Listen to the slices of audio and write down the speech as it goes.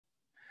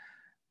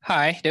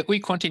Hi, that we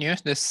continue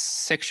this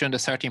section, the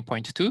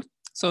 13.2.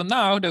 So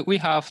now that we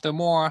have the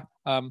more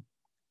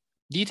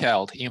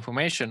detailed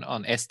information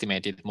on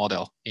estimated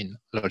model in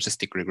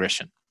logistic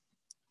regression.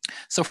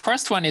 So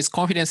first one is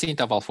confidence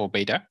interval for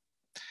beta.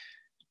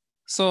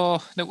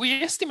 So that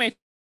we estimated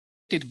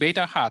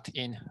beta hat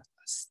in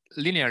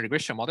linear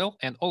regression model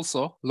and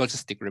also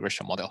logistic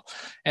regression model.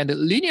 And the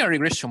linear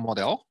regression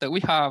model that we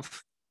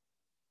have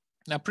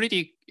a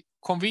pretty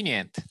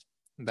convenient,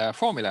 the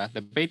formula,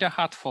 the beta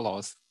hat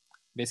follows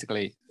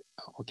basically,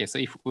 okay, so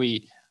if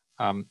we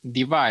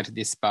divide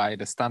this by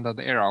the standard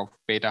error of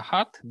beta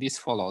hat, this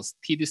follows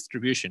t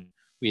distribution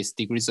with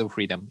degrees of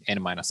freedom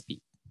n minus p.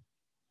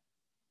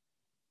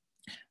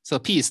 So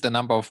p is the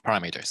number of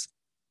parameters,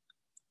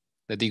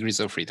 the degrees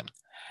of freedom.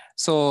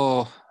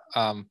 So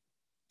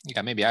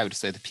yeah, maybe I would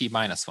say the p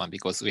minus 1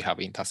 because we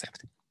have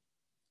intercept.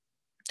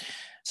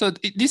 So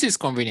this is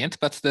convenient,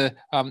 but the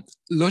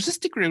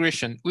logistic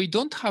regression, we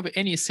don't have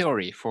any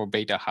theory for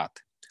beta hat.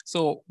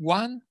 So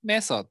one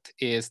method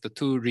is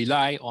to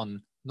rely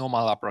on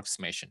normal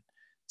approximation.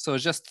 So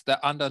just the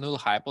under null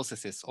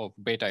hypothesis of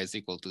beta is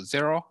equal to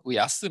 0, we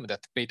assume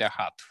that beta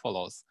hat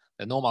follows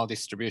the normal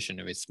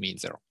distribution with mean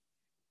 0.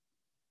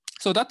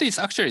 So that is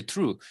actually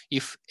true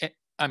if,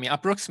 I mean,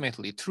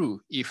 approximately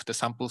true if the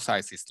sample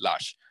size is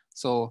large.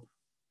 So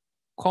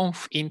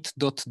conf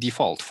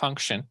int.default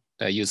function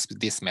use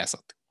this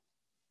method.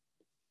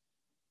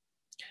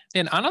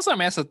 Then another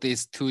method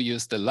is to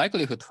use the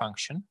likelihood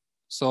function.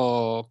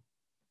 So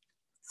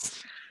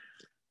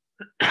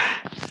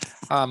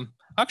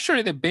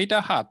actually the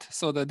beta hat,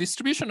 so the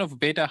distribution of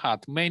beta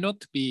hat may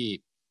not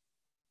be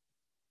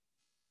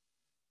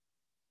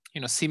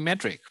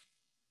symmetric.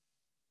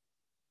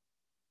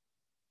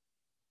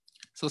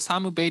 So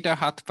some beta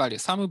hat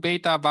values, some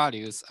beta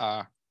values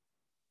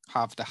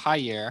have the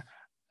higher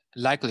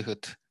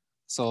likelihood.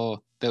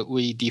 So that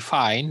we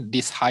define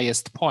this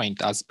highest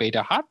point as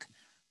beta hat,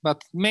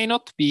 but may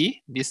not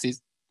be, this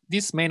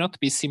may not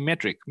be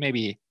symmetric,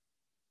 maybe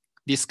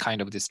this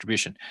kind of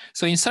distribution.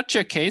 So in such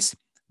a case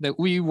that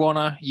we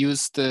wanna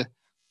use the,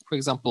 for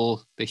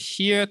example, the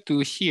here to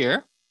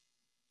here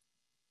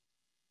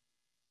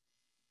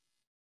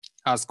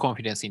as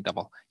confidence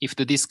interval. If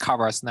this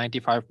covers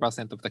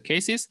 95% of the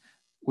cases,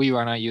 we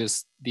wanna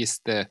use this,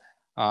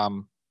 I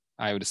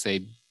would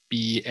say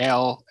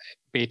BL,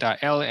 beta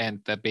L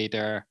and the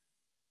beta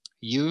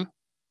U.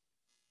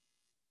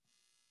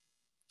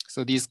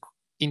 So this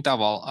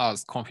interval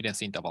as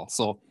confidence interval.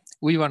 So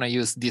we wanna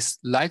use this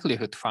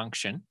likelihood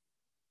function.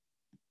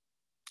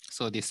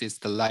 So this is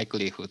the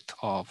likelihood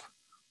of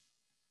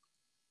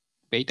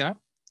beta.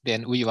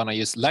 Then we wanna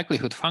use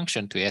likelihood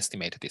function to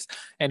estimate this.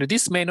 And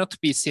this may not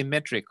be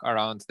symmetric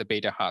around the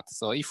beta hat.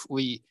 So if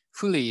we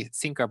fully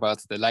think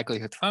about the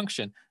likelihood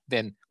function,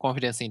 then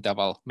confidence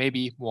interval may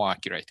be more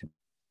accurate.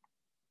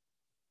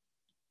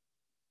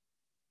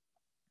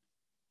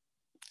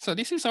 So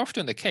this is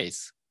often the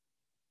case,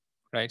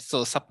 right?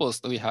 So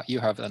suppose you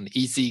have an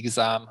easy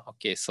exam.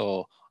 Okay,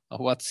 so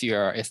what's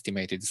your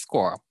estimated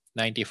score?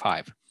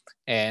 95.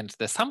 And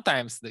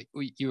sometimes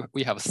we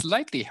have a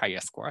slightly higher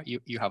score.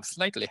 You have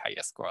slightly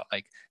higher score,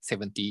 like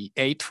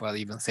 78 or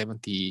even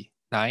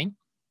 79.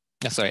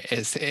 Sorry,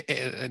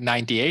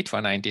 98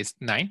 or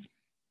 99.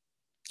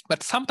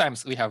 But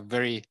sometimes we have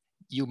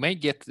you may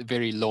get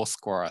very low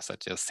score,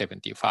 such as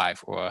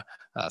 75 or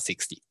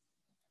 60.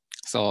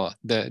 So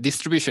the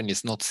distribution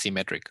is not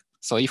symmetric.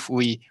 So if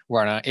we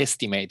were to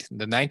estimate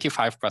the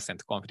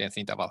 95% confidence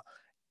interval,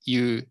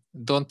 you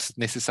don't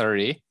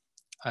necessarily,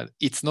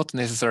 it's not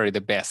necessarily the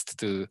best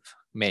to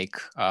make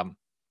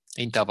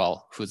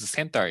interval whose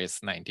center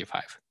is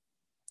 95.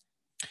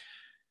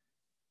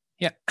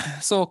 Yeah,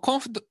 so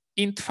conf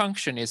int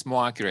function is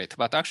more accurate,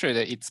 but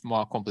actually it's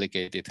more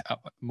complicated,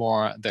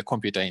 more the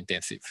computer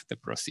intensive, the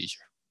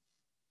procedure.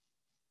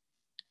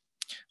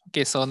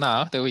 Okay, so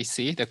now that we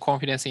see the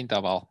confidence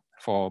interval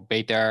for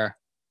beta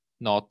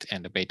naught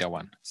and beta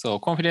 1. So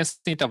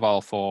confidence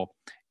interval for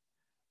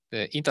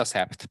the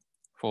intercept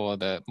for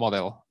the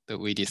model that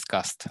we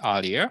discussed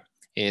earlier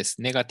is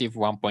negative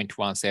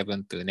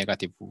 1.17 to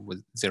negative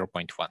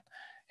 0.1.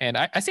 And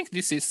I think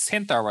this is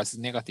center was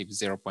negative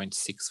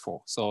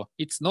 0.64. So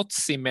it's not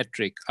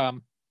symmetric.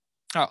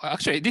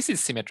 Actually, this is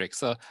symmetric.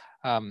 So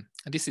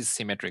this is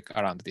symmetric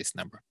around this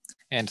number.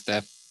 And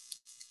the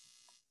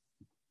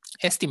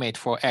estimate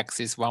for X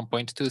is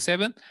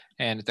 1.27,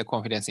 and the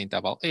confidence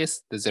interval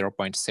is the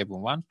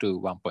 0.71 to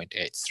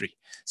 1.83.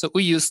 So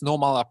we use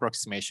normal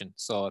approximation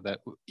so that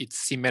it's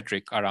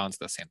symmetric around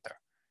the center.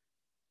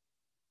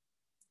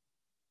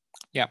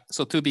 Yeah,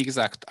 so to be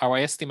exact, our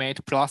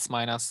estimate plus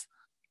minus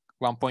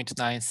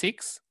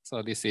 1.96.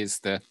 So this is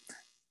the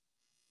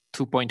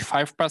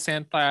 2.5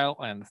 percentile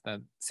and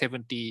the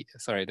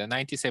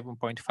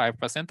 97.5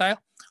 percentile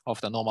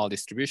of the normal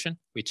distribution,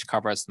 which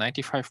covers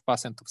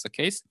 95% of the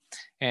case.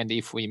 And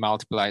if we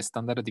multiply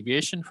standard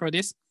deviation for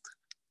this,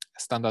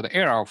 standard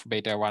error of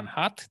beta 1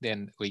 hat,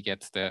 then we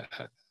get the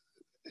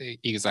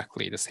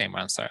exactly the same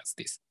answer as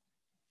this.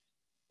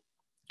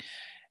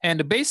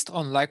 And based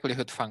on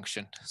likelihood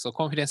function, so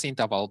confidence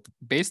interval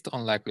based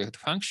on likelihood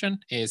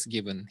function is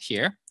given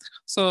here.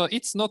 So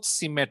it's not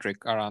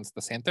symmetric around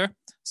the center.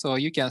 So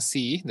you can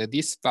see that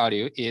this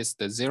value is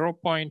the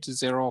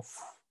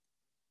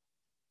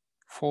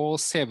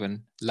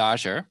 0.047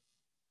 larger.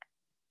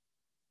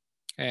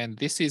 And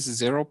this is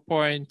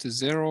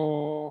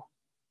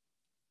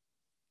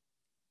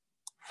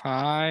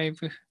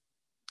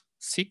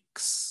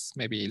 0.056,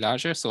 maybe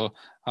larger. So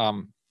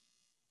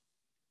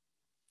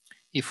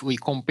if we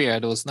compare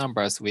those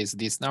numbers with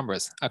these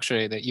numbers,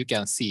 actually that you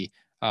can see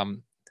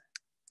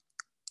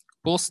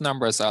both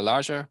numbers are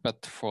larger,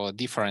 but for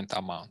different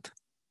amount.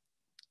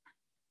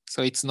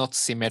 So it's not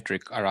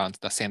symmetric around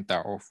the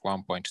center of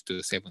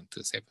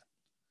 1.2727.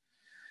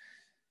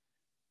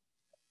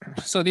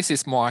 So this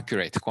is more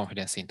accurate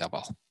confidence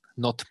interval,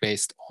 not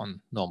based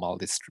on normal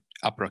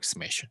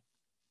approximation.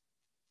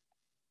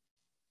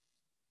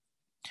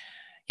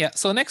 Yeah,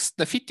 so next,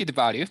 the fitted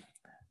value.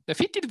 The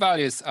fitted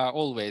values are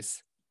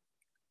always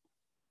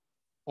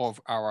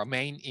of our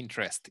main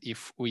interest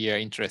if we are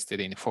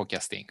interested in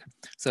forecasting.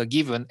 So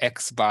given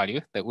X value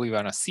that we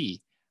want to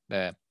see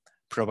the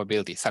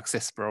probability,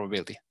 success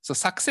probability. So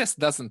success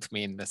doesn't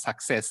mean the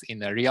success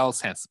in a real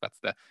sense, but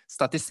the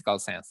statistical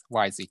sense,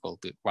 y is equal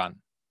to 1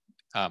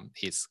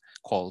 is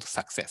called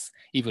success,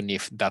 even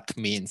if that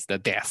means the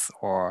death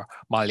or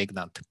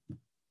malignant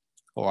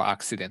or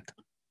accident.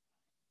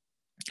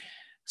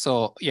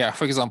 So yeah,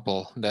 for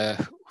example,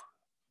 the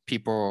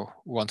people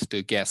want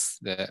to guess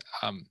the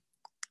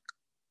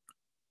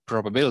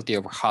probability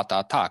of heart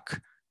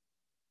attack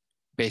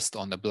based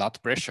on the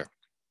blood pressure.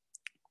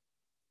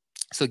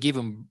 So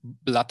given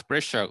blood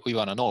pressure, we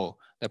want to know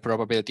the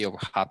probability of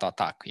heart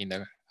attack in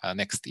the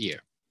next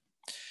year.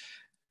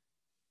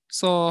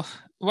 So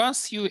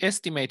once you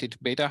estimated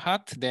beta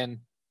hat,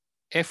 then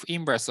F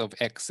inverse of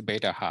X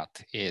beta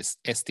hat is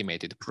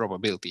estimated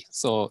probability.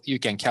 So you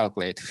can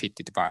calculate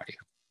fitted value.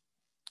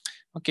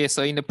 Okay,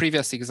 so in the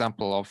previous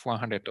example of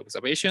 100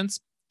 observations,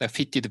 the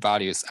fitted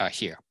values are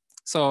here.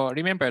 So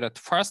remember that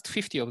first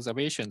 50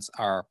 observations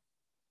are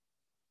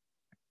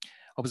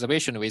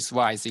observation with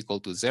y is equal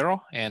to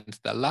 0, and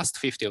the last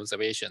 50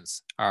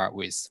 observations are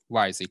with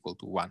y is equal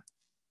to 1.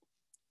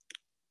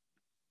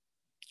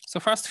 So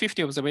first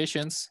 50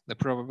 observations, the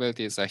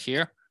probabilities are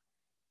here,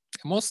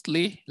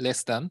 mostly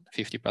less than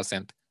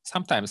 50%,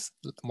 sometimes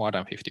more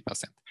than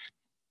 50%.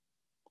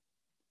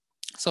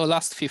 So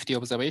last 50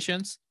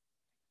 observations,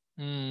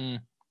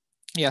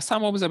 yeah,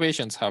 some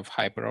observations have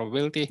high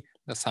probability,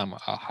 some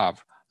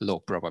have low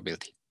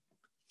probability.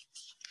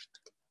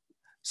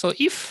 So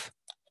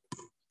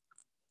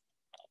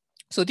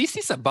so this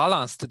is a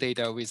balanced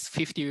data with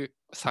 50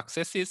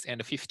 successes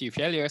and 50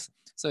 failures,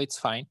 so it's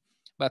fine.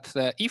 But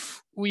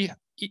if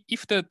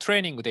the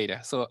training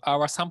data, so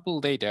our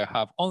sample data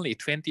have only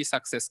 20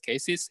 success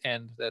cases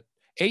and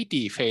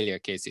 80 failure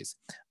cases,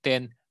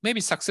 then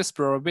maybe success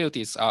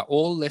probabilities are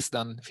all less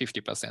than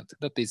 50%.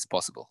 That is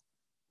possible.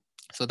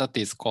 So that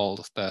is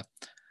called the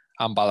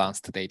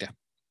unbalanced data.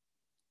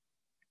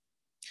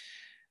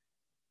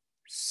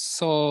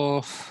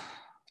 So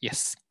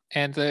yes,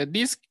 and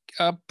these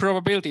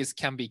probabilities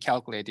can be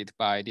calculated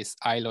by this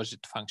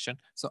I-logit function.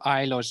 So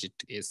I-logit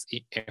is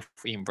F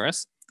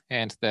inverse,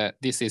 and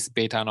this is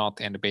beta naught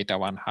and beta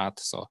 1 hat.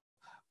 So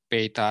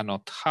beta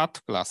naught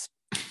hat plus,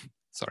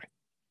 sorry,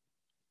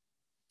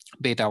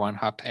 beta 1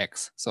 hat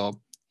X.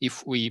 So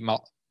if we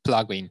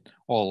plug in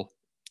all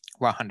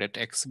 100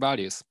 X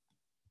values,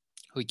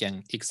 we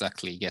can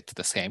exactly get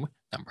the same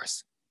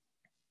numbers.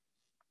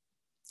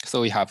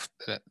 So we have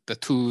the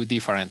two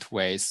different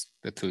ways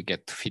to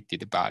get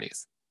fitted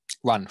values.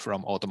 One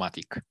from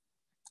automatic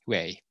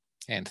way,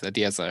 and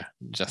the other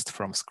just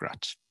from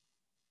scratch.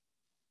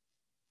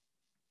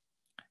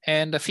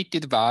 And the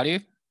fitted value,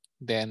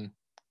 then,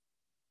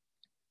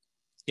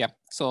 yeah.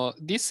 So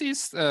this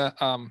is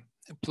a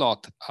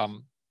plot.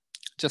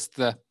 Just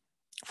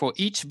for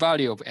each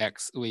value of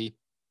X, we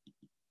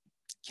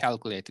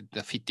calculated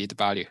the fitted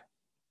value.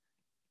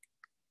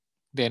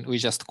 Then we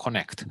just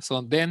connect.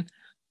 So then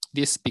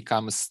this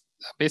becomes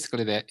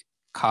basically the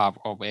curve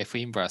of F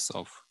inverse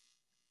of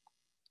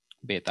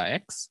beta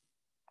X.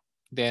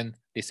 Then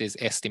this is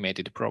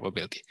estimated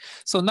probability.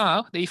 So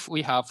now if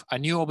we have a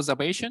new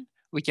observation,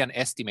 we can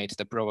estimate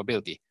the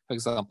probability. For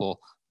example,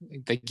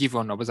 the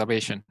given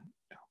observation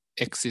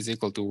X is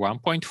equal to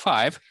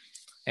 1.5,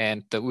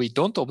 and we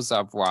don't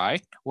observe Y,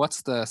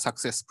 what's the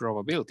success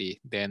probability?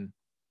 Then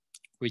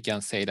we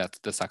can say that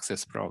the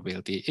success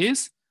probability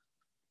is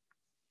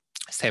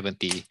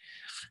 78%,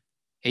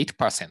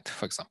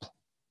 for example.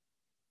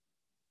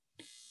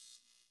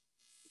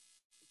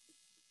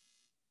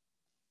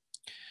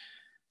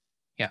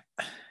 Yeah,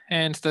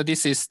 and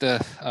this is the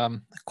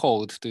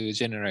code to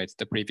generate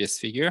the previous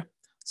figure.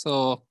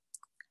 So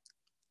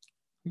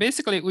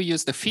basically, we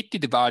use the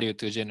fitted value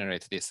to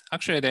generate this.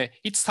 Actually,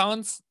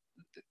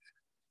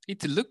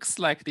 it looks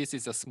like this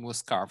is a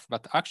smooth curve,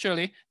 but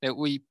actually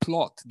we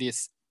plot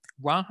this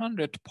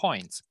 100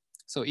 points.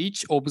 So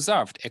each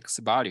observed X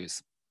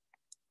values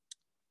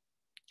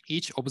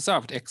each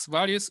observed x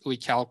values, we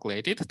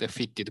calculated the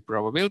fitted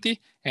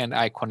probability, and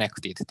I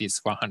connected these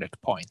 100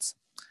 points.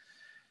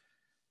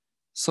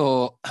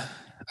 So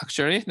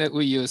actually,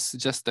 we use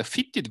just the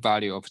fitted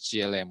value of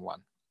GLM1.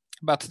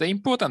 But the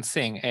important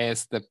thing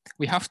is that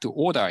we have to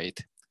order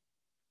it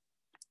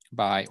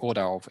by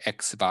order of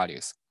x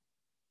values.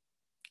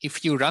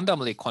 If you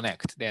randomly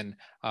connect, then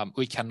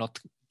we cannot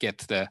get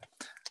the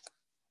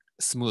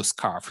smooth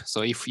curve.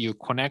 So if you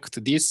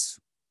connect this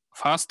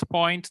first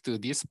point to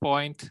this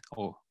point,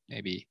 or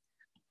maybe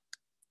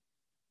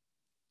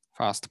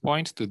first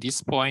point to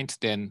this point,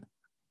 then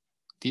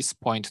this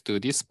point to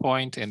this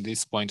point, and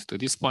this point to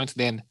this point,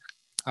 then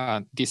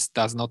this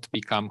does not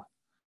become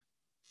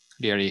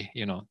really,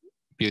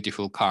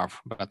 beautiful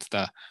curve, but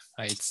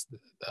it's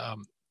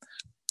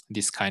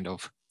this kind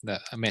of the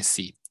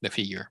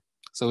figure.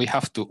 So we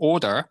have to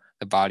order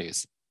the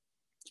values,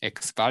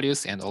 x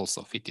values and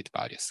also fitted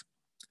values,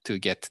 to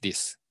get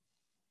this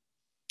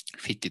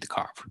fitted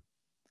curve.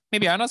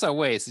 Maybe another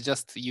way is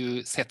just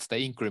you set the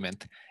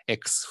increment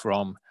x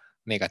from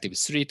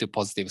 -3 to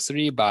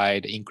 +3 by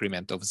the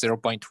increment of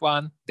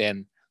 0.1,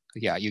 then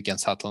yeah, you can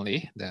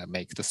certainly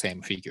make the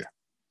same figure.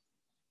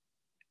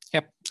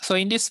 Yep. So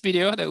in this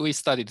video that we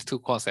studied two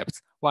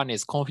concepts. One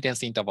is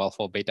confidence interval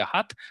for beta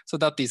hat. So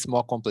that is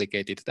more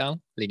complicated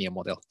than linear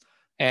model.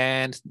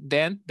 And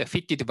then the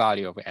fitted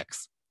value of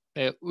x.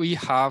 We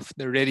have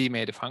the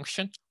ready-made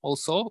function.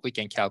 Also, we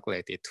can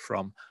calculate it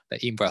from the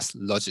inverse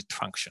logit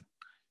function.